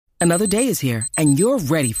Another day is here, and you're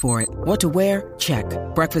ready for it. What to wear? Check.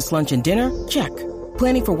 Breakfast, lunch, and dinner? Check.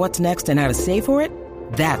 Planning for what's next and how to save for it?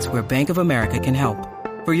 That's where Bank of America can help.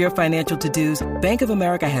 For your financial to-dos, Bank of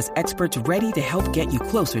America has experts ready to help get you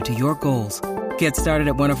closer to your goals. Get started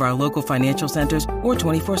at one of our local financial centers or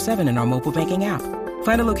 24/7 in our mobile banking app.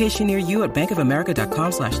 Find a location near you at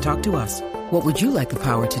bankofamerica.com/talktous. What would you like the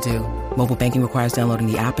power to do? Mobile banking requires downloading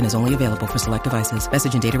the app and is only available for select devices.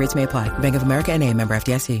 Message and data rates may apply. Bank of America N.A., member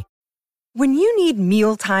FDIC. When you need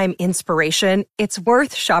mealtime inspiration, it's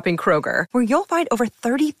worth shopping Kroger, where you'll find over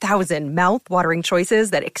 30,000 mouth-watering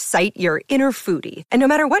choices that excite your inner foodie. And no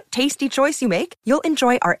matter what tasty choice you make, you'll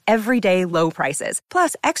enjoy our everyday low prices,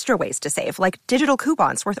 plus extra ways to save, like digital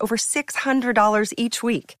coupons worth over $600 each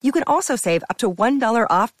week. You can also save up to $1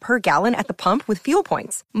 off per gallon at the pump with fuel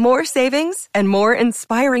points. More savings and more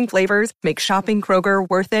inspiring flavors make shopping Kroger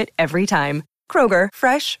worth it every time. Kroger,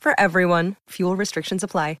 fresh for everyone. Fuel restrictions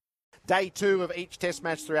apply. Day 2 of each test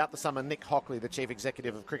match throughout the summer. Nick Hockley, the Chief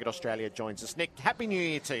Executive of Cricket Australia, joins us. Nick, Happy New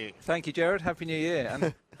Year to you. Thank you, Jared. Happy New Year.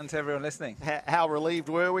 And to everyone listening. How relieved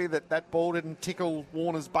were we that ball didn't tickle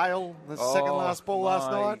Warner's bail, the second last ball last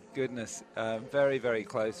night? My goodness. Very, very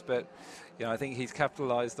close. But, I think he's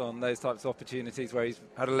capitalised on those types of opportunities where he's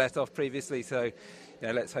had a let-off previously. So,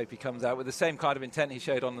 let's hope he comes out with the same kind of intent he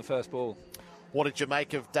showed on the first ball. What did you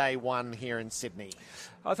make of day 1 here in Sydney?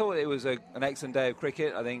 I thought it was an excellent day of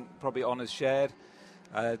cricket. I think probably honours shared.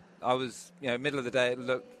 I was, middle of the day, it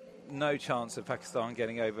looked no chance of Pakistan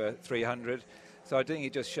getting over 300. So I think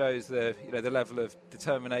it just shows the level of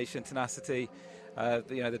determination, tenacity,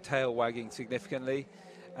 the tail wagging significantly.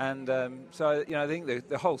 And so I think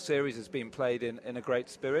the whole series has been played in a great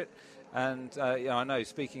spirit. And I know,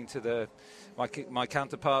 speaking to my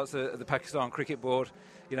counterparts at the Pakistan Cricket Board,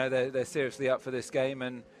 they're seriously up for this game,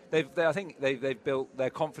 and I think they've built, their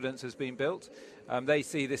confidence has been built. They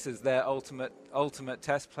see this as their ultimate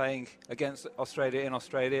test, playing against Australia in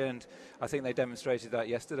Australia, and I think they demonstrated that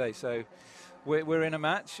yesterday. So we're in a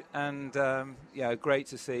match, and great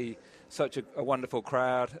to see such a wonderful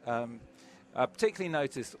crowd. I particularly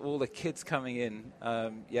noticed all the kids coming in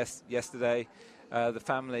yesterday. The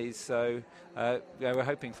families, so we're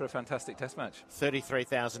hoping for a fantastic test match.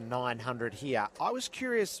 33,900 here. I was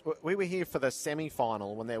curious, we were here for the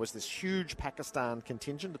semi-final when there was this huge Pakistan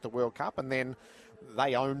contingent at the World Cup, and then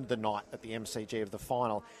they owned the night at the MCG of the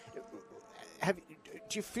final. Do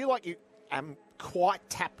you feel like you quite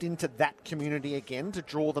tapped into that community again to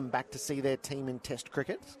draw them back to see their team in Test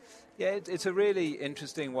cricket? Yeah, it's a really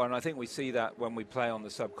interesting one. I think we see that when we play on the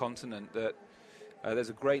subcontinent, that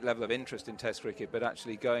there's a great level of interest in Test cricket, but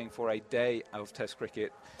actually going for a day of Test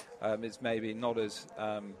cricket is maybe not as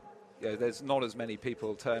there's not as many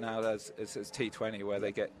people turn out as T20, where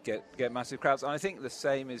they get massive crowds. And I think the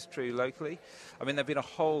same is true locally. I mean, there've been a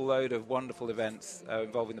whole load of wonderful events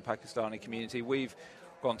involving the Pakistani community. We've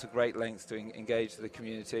gone to great lengths to engage the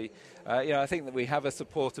community. I think that we have a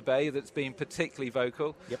supporter bay that's been particularly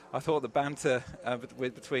vocal. Yep. I thought the banter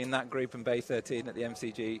between that group and Bay 13 at the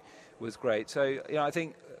MCG was great. So, I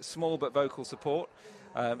think small but vocal support,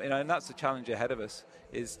 and that's the challenge ahead of us,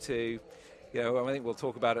 is to, I think we'll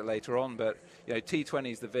talk about it later on, but,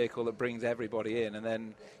 T20 is the vehicle that brings everybody in, and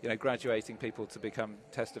then, graduating people to become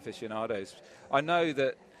test aficionados. I know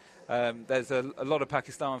that there's a lot of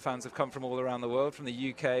Pakistan fans have come from all around the world, from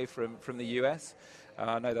the UK, from the US.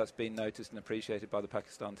 I know that's been noticed and appreciated by the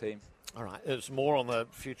Pakistan team. All right, there's more on the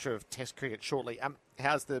future of Test cricket shortly.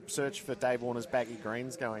 How's the search for Dave Warner's baggy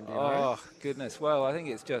greens going? Do you know? Oh goodness! Well, I think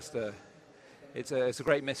it's just it's a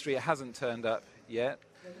great mystery. It hasn't turned up yet.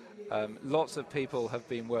 Lots of people have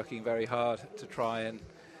been working very hard to try and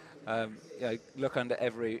look under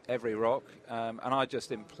every rock, and I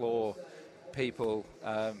just implore people,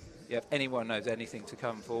 if anyone knows anything, to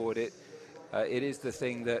come forward. It is the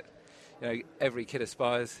thing that every kid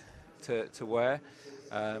aspires to wear.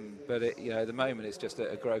 But at the moment it's just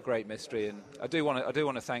a great mystery, and I do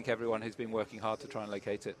want to thank everyone who's been working hard to try and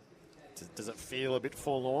locate it. Does it feel a bit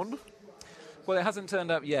forlorn? Well, it hasn't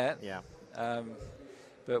turned up yet. Yeah.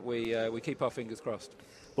 But we keep our fingers crossed.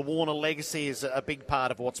 The Warner legacy is a big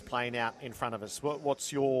part of what's playing out in front of us.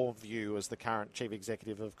 What's your view as the current Chief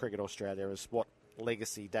Executive of Cricket Australia as what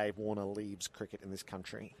legacy Dave Warner leaves cricket in this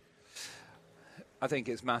country? I think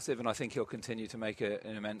it's massive, and I think he'll continue to make an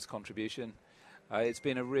immense contribution. It's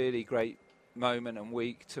been a really great moment and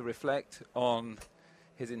week to reflect on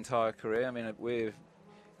his entire career. I mean,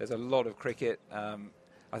 there's a lot of cricket.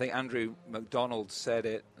 I think Andrew McDonald said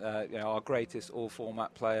it, our greatest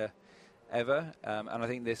all-format player ever. And I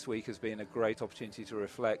think this week has been a great opportunity to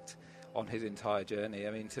reflect on his entire journey.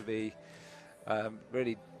 I mean, to be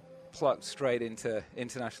really plucked straight into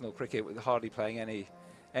international cricket with hardly playing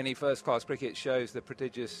any first-class cricket. Shows the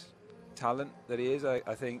prodigious talent that he is,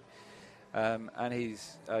 I think, and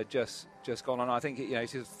he's just gone on. I think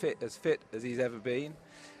he's as fit as he's ever been,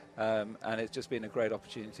 and it's just been a great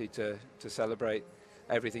opportunity to celebrate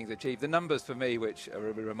everything he's achieved. The numbers for me, which are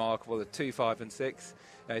really remarkable, are 2, 5 and 6.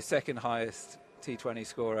 Second highest T20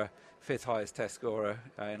 scorer, fifth highest Test scorer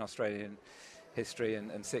in Australian history,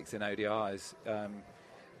 and 6th in ODIs.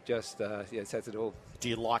 Says it all. Do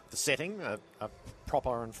you like the setting? A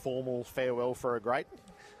proper and formal farewell for a great?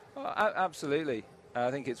 Absolutely.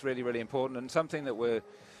 I think it's really, really important, and something that we're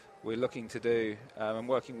looking to do and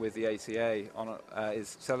working with the ACA on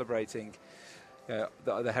is celebrating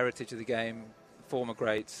the heritage of the game, former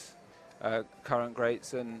greats, current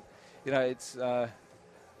greats, and it's.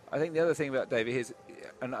 I think the other thing about Davey is,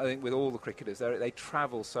 and I think with all the cricketers, they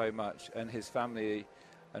travel so much, and his family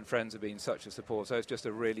and friends have been such a support. So it's just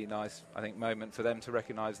a really nice, I think, moment for them to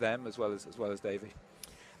recognise them as well as Davey.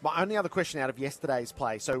 My only other question out of yesterday's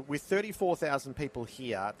play. So with 34,000 people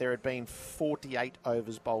here, there had been 48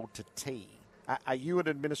 overs bowled to tea. Are you an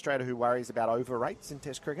administrator who worries about over rates in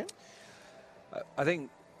Test cricket? I think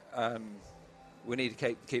we need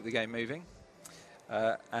to keep the game moving,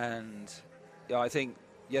 and I think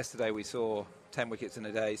yesterday we saw 10 wickets in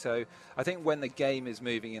a day. So I think when the game is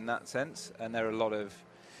moving in that sense, and there are a lot of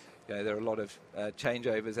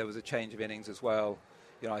changeovers. There was a change of innings as well.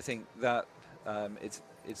 I think that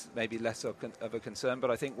it's maybe less of a concern. But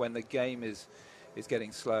I think when the game is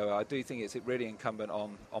getting slower, I do think it's really incumbent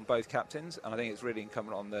on both captains, and I think it's really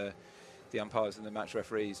incumbent on the umpires and the match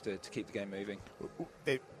referees to keep the game moving.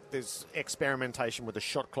 There's experimentation with the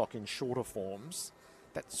shot clock in shorter forms.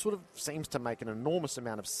 That sort of seems to make an enormous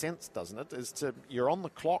amount of sense, doesn't it? You're on the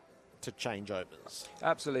clock to change overs.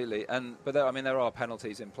 Absolutely, but there are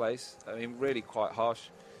penalties in place. Really quite harsh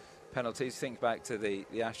penalties. Think back to the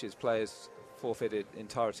Ashes players forfeited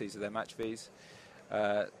entireties of their match fees.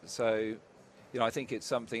 I think it's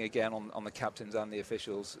something again on the captains and the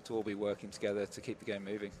officials to all be working together to keep the game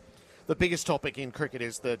moving. The biggest topic in cricket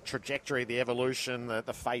is the trajectory, the evolution,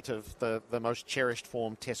 the fate of the most cherished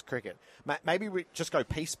form, Test cricket. Maybe we just go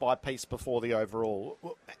piece by piece before the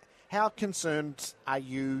overall. How concerned are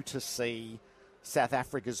you to see South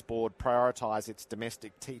Africa's board prioritise its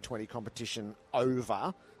domestic T20 competition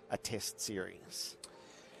over a Test series?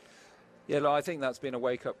 Yeah, I think that's been a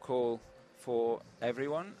wake-up call for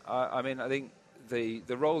everyone. I think the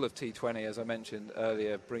role of T20, as I mentioned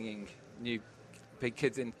earlier, bringing new big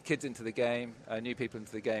kids into the game, new people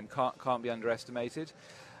into the game, can't be underestimated.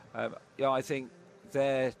 I think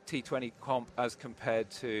their T20 comp as compared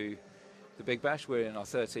to the Big Bash, we're in our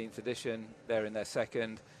 13th edition, they're in their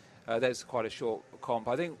second. There's quite a short comp.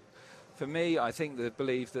 I think, for me, they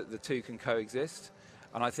believe that the two can coexist,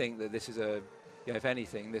 and I think that this is if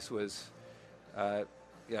anything, this was a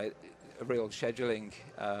real scheduling,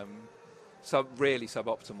 really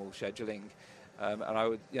suboptimal scheduling. And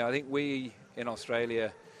I think we in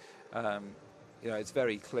Australia, it's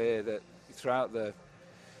very clear that throughout the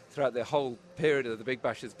whole period of the Big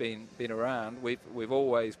Bash has been around, we've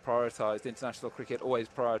always prioritised international cricket, always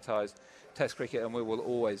prioritised Test cricket, and we will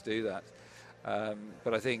always do that.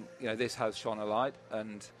 But I think this has shone a light,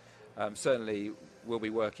 and certainly we'll be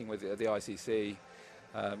working with the ICC,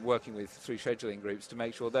 working through scheduling groups to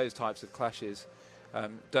make sure those types of clashes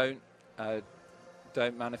don't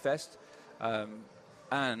manifest.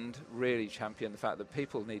 And really champion the fact that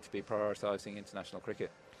people need to be prioritising international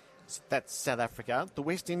cricket. That's South Africa. The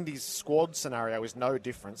West Indies squad scenario is no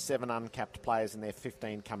different. 7 uncapped players and their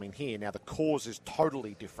 15 coming here. Now, the cause is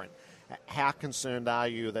totally different. How concerned are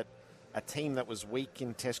you that a team that was weak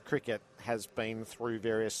in Test cricket has been, through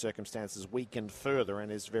various circumstances, weakened further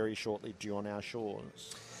and is very shortly due on our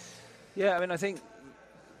shores? Yeah, I think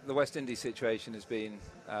the West Indies situation has been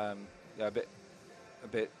a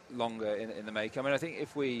bit longer in the make. I think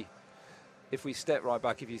if we step right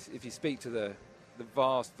back, if you speak to the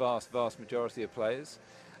vast majority of players,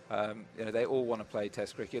 they all want to play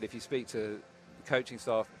Test cricket. If you speak to the coaching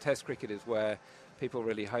staff, Test cricket is where people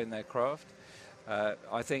really hone their craft.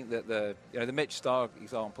 I think that the Mitch Starc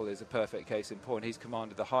example is a perfect case in point. He's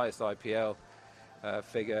commanded the highest IPL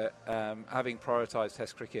figure, having prioritised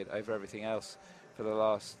Test cricket over everything else for the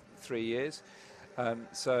last 3 years.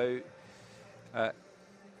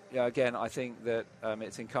 Again, I think that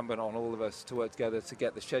it's incumbent on all of us to work together to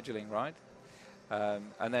get the scheduling right,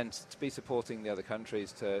 and then to be supporting the other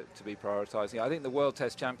countries to be prioritising. I think the World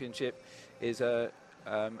Test Championship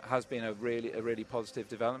has been a really positive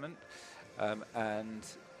development, and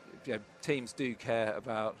teams do care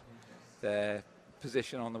about their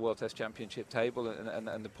position on the World Test Championship table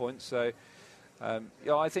and the points. So,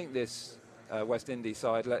 I think this West Indies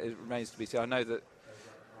side, it remains to be seen. I know that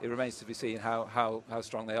it remains to be seen how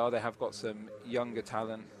strong they are. They have got some younger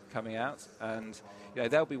talent coming out, and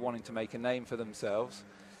they'll be wanting to make a name for themselves.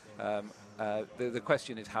 The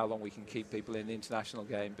question is how long we can keep people in the international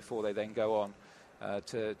game before they then go on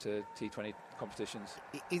to T20 competitions.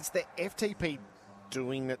 Is the FTP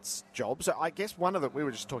doing its job? So I guess we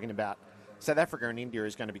were just talking about South Africa and India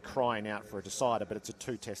is going to be crying out for a decider, but it's a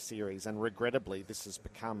 2-test series, and regrettably this has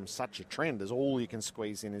become such a trend as all you can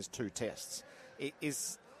squeeze in is 2 tests.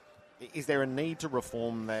 Is there a need to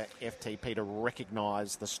reform the FTP to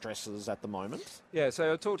recognise the stresses at the moment? Yeah,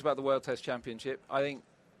 so I talked about the World Test Championship. I think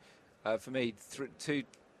for me,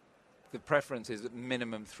 the preference is at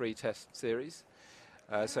minimum 3 test series.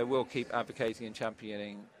 So we'll keep advocating and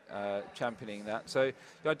championing that. So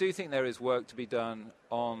I do think there is work to be done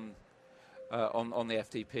on the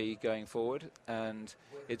FTP going forward, and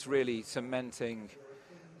it's really cementing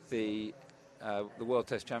the World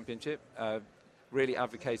Test Championship, really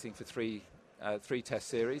advocating for 3 test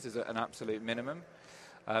series as an absolute minimum.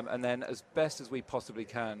 And then as best as we possibly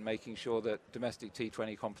can, making sure that domestic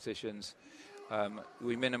T20 competitions,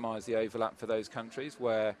 we minimise the overlap for those countries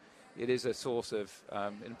where it is a source of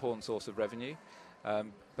important source of revenue,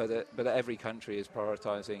 but every country is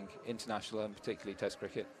prioritising international and particularly Test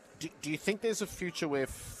cricket. Do you think there's a future where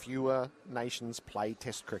fewer nations play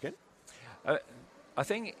Test cricket? I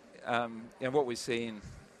think what we've seen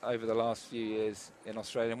over the last few years in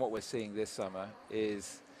Australia and what we're seeing this summer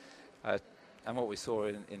is, and what we saw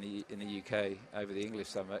in the UK over the English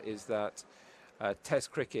summer, is that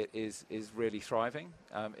Test cricket is really thriving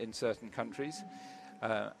in certain countries.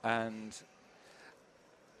 And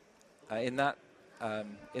in that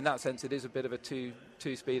sense, it is a bit of a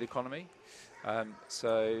two-speed economy. The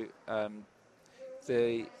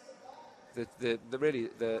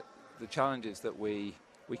challenges that we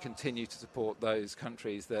continue to support those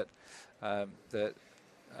countries that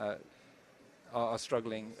are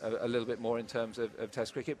struggling a little bit more in terms of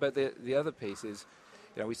Test cricket. But the other piece is,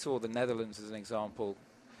 we saw the Netherlands as an example.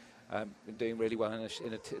 Doing really well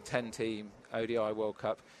in a 10-team ODI World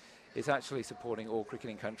Cup. It's actually supporting all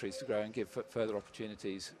cricketing countries to grow and give further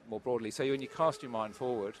opportunities more broadly. So when you cast your mind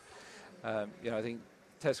forward, I think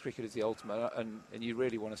Test cricket is the ultimate, and you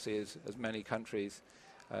really want to see as many countries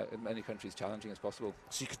challenging as possible.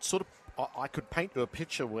 So you could I could paint you a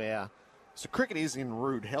picture where, so cricket is in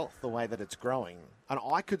rude health the way that it's growing, and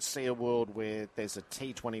I could see a world where there's a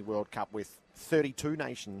T20 World Cup with 32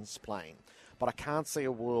 nations playing. But I can't see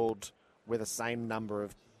a world where the same number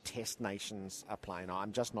of Test nations are playing.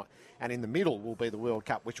 I'm just not. And in the middle will be the World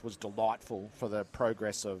Cup, which was delightful for the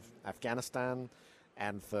progress of Afghanistan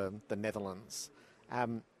and for the Netherlands.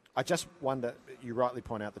 I just wonder, you rightly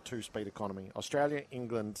point out the 2-speed economy. Australia,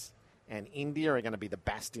 England and India are going to be the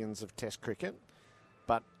bastions of Test cricket.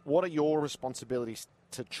 But what are your responsibilities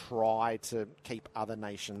to try to keep other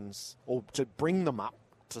nations, or to bring them up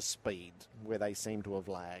to speed where they seem to have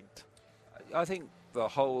lagged? I think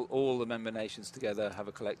all the member nations together have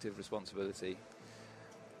a collective responsibility,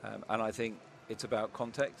 and I think it's about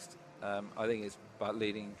context. I think it's about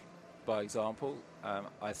leading by example.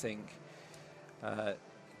 I think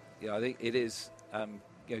it is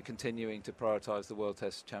continuing to prioritise the World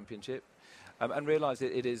Test Championship, and realise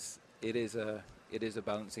that it is a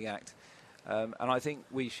balancing act, and I think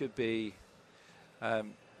we should be.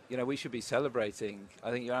 We should be celebrating.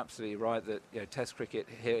 I think you're absolutely right that Test cricket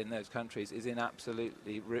here in those countries is in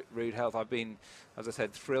absolutely rude health. I've been, as I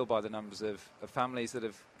said, thrilled by the numbers of families that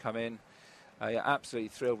have come in. Absolutely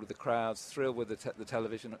thrilled with the crowds, thrilled with the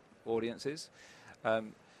television audiences.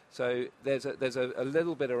 So there's a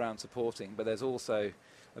little bit around supporting, but there's also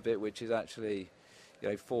a bit which is actually,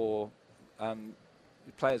 for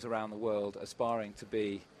players around the world aspiring to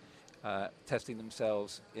be testing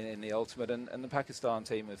themselves in the ultimate, and the Pakistan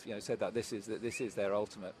team have said that this is their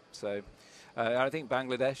ultimate. So I think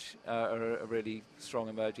Bangladesh are a really strong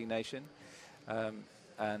emerging nation, and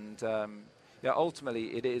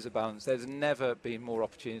ultimately it is a balance. There's never been more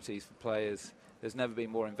opportunities for players. There's never been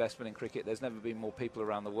more investment in cricket. There's never been more people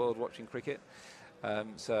around the world watching cricket.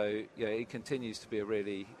 So it continues to be a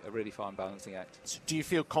really fine balancing act. So do you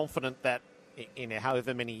feel confident that in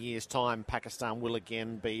however many years' time, Pakistan will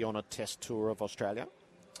again be on a test tour of Australia?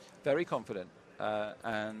 Very confident. I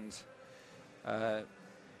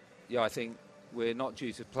think we're not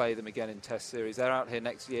due to play them again in test series. They're out here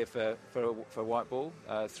next year for white ball,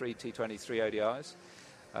 3 T20s, 3 ODIs.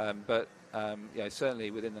 But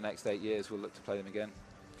certainly within the next 8 years, we'll look to play them again.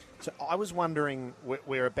 So I was wondering,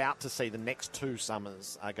 we're about to see the next 2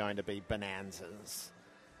 summers are going to be bonanzas.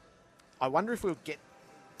 I wonder if we'll get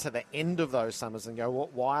to the end of those summers and go, well,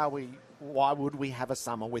 why would we have a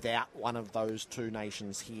summer without one of those 2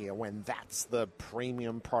 nations here when that's the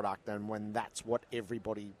premium product and when that's what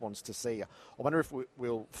everybody wants to see? I wonder if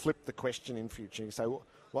we'll flip the question in future and say,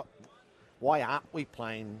 why aren't we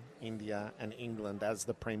playing India and England as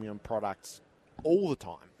the premium products all the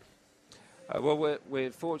time? Well,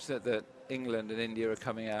 we're fortunate that England and India are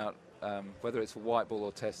coming out, whether it's for white ball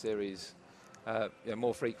or Test series,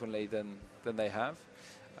 more frequently than they have.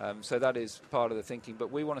 So that is part of the thinking.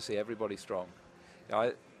 But we want to see everybody strong.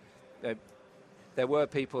 There were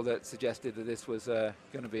people that suggested that this was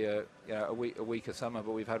going to be a weaker summer,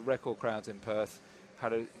 but we've had record crowds in Perth,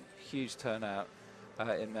 had a huge turnout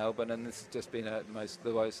in Melbourne, and this has just been the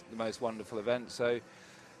most wonderful event. So,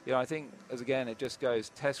 I think, it just goes,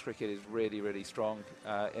 Test cricket is really, really strong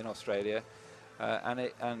in Australia,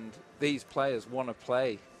 and these players want to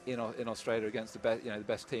play in Australia against the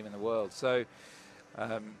best team in the world. So,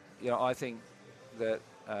 I think that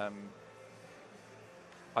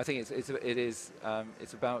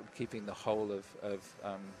it's about keeping the whole of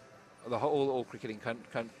all cricketing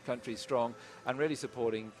countries strong, and really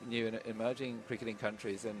supporting new and emerging cricketing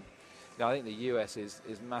countries. And I think the US is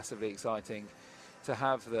massively exciting to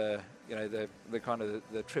have the kind of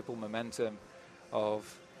the triple momentum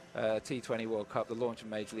of T20 World Cup, the launch of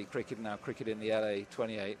Major League Cricket, and now cricket in the LA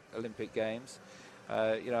 28 Olympic Games.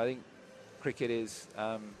 I think cricket is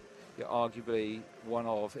arguably one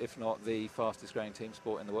of, if not the fastest growing team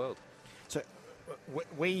sport in the world. So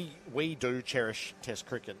we do cherish Test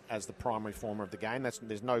cricket as the primary form of the game.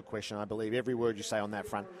 There's no question. I believe every word you say on that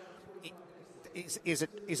front. Is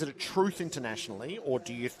it a truth internationally, or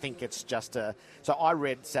do you think it's just a... So I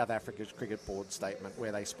read South Africa's Cricket Board statement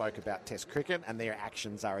where they spoke about Test cricket, and their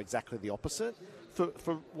actions are exactly the opposite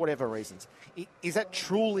for whatever reasons. Is that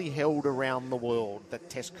truly held around the world, that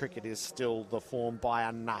Test cricket is still the form by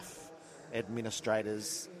enough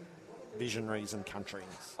administrators, visionaries and countries?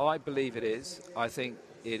 I believe it is. I think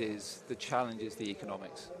it is. The challenge is the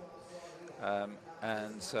economics.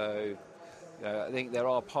 And so... I think there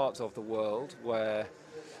are parts of the world where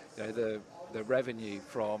the revenue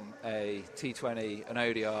from a T20, an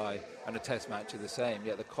ODI and a Test match are the same,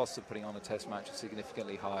 yet the cost of putting on a Test match is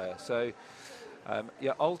significantly higher. So,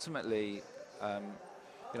 ultimately,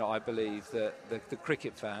 I believe that the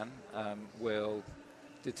cricket fan will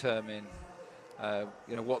determine,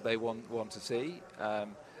 what they want to see.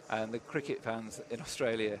 And the cricket fans in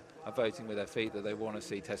Australia are voting with their feet that they want to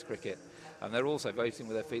see Test cricket. And they're also voting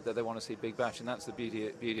with their feet that they want to see Big Bash, and that's the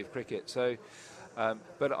beauty of cricket. So,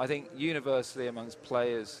 but I think universally amongst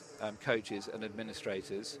players, coaches and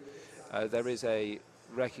administrators, there is a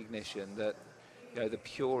recognition that the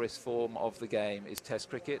purest form of the game is Test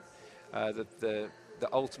cricket. The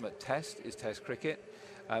ultimate test is Test cricket,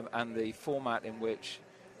 and the format in which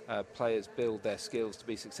players build their skills to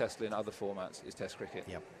be successful in other formats is Test cricket.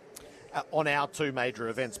 Yep. On our 2 major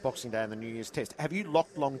events, Boxing Day and the New Year's Test, have you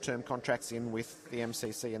locked long-term contracts in with the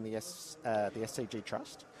MCC and the SCG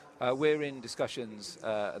Trust? We're in discussions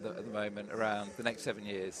at the moment around the next 7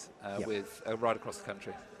 years with right across the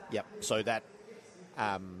country. Yep. So that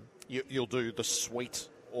you'll do the suite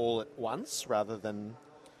all at once rather than...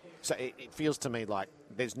 So it feels to me like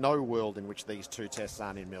there's no world in which these 2 tests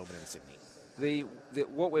aren't in Melbourne and Sydney.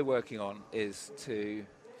 What we're working on is to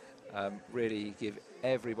really give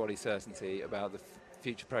everybody certainty about the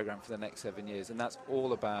future programme for the next 7 years, and that's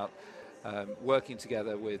all about working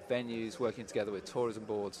together with venues, working together with tourism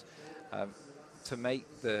boards to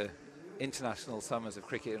make the international summers of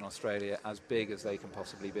cricket in Australia as big as they can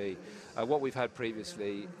possibly be. What we've had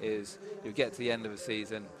previously is you get to the end of a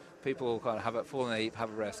season, people kind of have a fall in a heap, have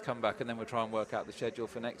a rest, come back, and then we'll try and work out the schedule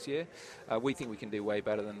for next year. We think we can do way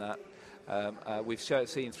better than that. We've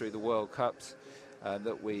seen through the World Cups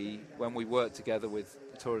that when we work together with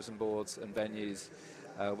tourism boards and venues,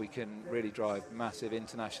 we can really drive massive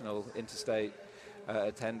international, interstate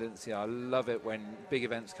attendance. I love it when big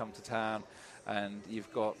events come to town and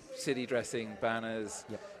you've got city dressing, banners,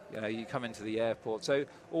 you come into the airport. So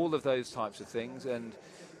all of those types of things. And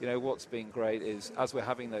what's been great is as we're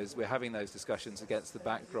having those discussions against the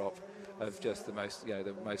backdrop of just the most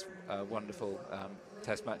wonderful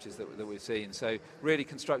Test matches that we've seen. So really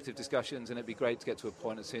constructive discussions, and it'd be great to get to a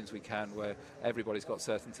point as soon as we can where everybody's got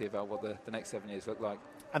certainty about what the next 7 years look like.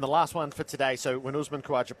 And the last one for today, so when Usman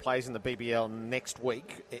Khawaja plays in the BBL next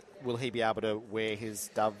week, will he be able to wear his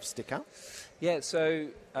Dove sticker? Yeah, so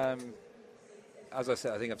as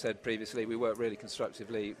I think I've said previously, we work really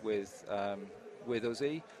constructively with with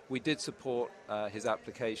Uzi. We did support his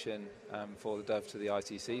application for the Dove to the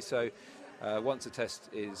ITC. So once the test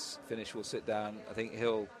is finished, we'll sit down. I think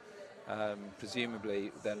he'll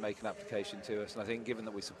presumably then make an application to us. And I think given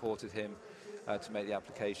that we supported him to make the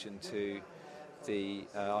application to the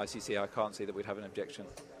ICC, I can't see that we'd have an objection.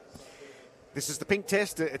 This is the pink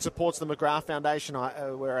test. It supports the McGrath Foundation.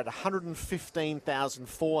 We're at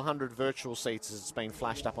 115,400 virtual seats as it's been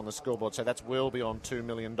flashed up on the scoreboard, so that's well beyond $2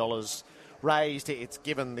 million raised. It's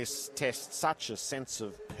given this test such a sense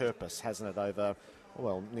of purpose, hasn't it, over,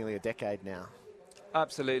 well, nearly a decade now?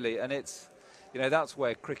 Absolutely, and it's, that's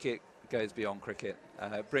where cricket goes beyond cricket.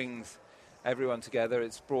 It brings everyone together.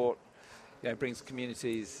 It's brought, brings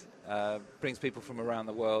communities, brings people from around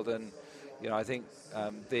the world, and, I think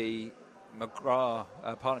the McGrath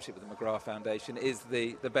partnership with the McGrath Foundation is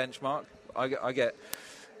the benchmark.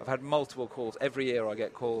 I've had multiple calls every year. I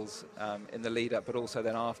get calls in the lead up, but also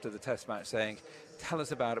then after the test match saying, "Tell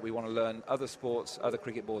us about it. We want to learn other sports. Other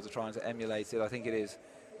cricket boards are trying to emulate it." I think it is,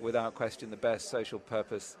 without question, the best social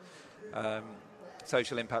purpose,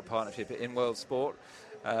 social impact partnership in world sport.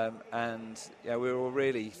 And we were all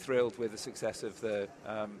really thrilled with the success of the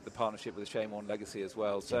partnership with the Shane Warne Legacy as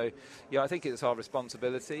well. So, I think it's our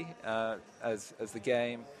responsibility as the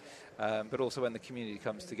game, but also when the community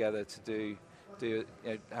comes together to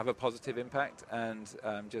have a positive impact. And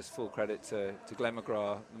just full credit to Glenn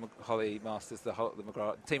McGrath, Holly Masters, the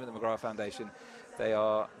McGrath team at the McGrath Foundation. They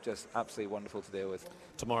are just absolutely wonderful to deal with.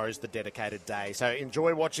 Tomorrow's the dedicated day. So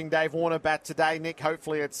enjoy watching Dave Warner bat today, Nick.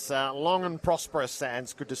 Hopefully it's long and prosperous, and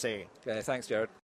it's good to see you. Yeah, thanks, Jared.